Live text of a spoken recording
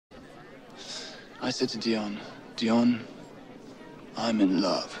I said to Dion, Dion, I'm in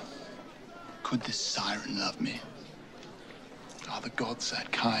love. Could this siren love me? Are the gods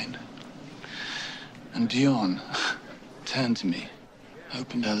that kind? And Dion turned to me,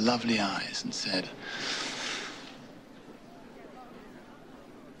 opened her lovely eyes and said,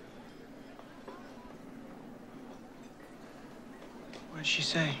 what did she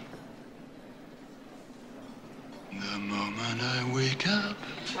say? The moment I wake up,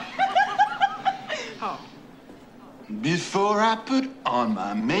 Oh. before I put on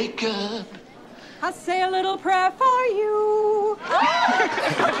my makeup, I say a little prayer for you.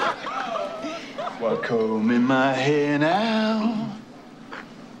 while combing my hair now,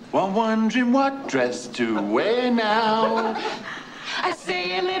 while wondering what dress to wear now. I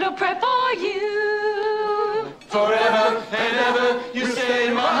say a little prayer for you. Forever and ever, you stay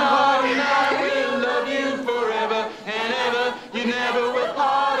in my heart, and I will love you forever and ever. You never will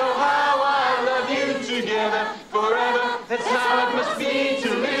part. Oh, how I love you together forever. That's how it must be to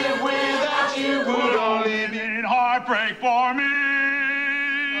live without you. Would only be heartbreak for me.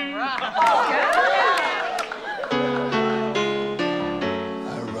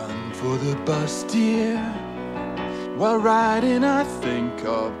 I run for the bus, dear. While riding, I think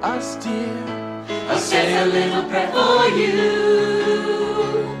of us, dear. I say a little prayer for you.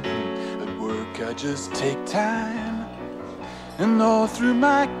 At work, I just take time, and all through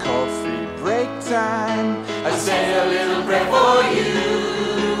my coffee break time, I say a little prayer for you.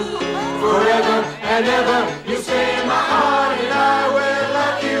 Forever and ever, you stay in my heart, and I will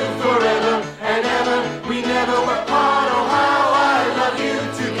love you forever and ever. We never were part. Oh, how I love you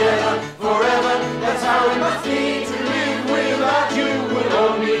together forever. That's how it must be to live without you. Would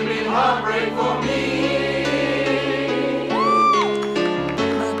only mean heartbreak for me.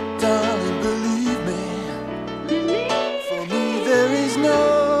 My darling, believe me, for me there is no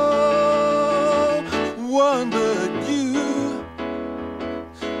one but you.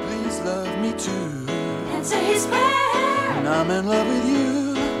 Please love me too. Answer his prayer. And I'm in love with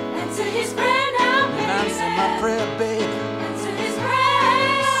you. Answer his prayer now, baby. And answer my prayer, baby.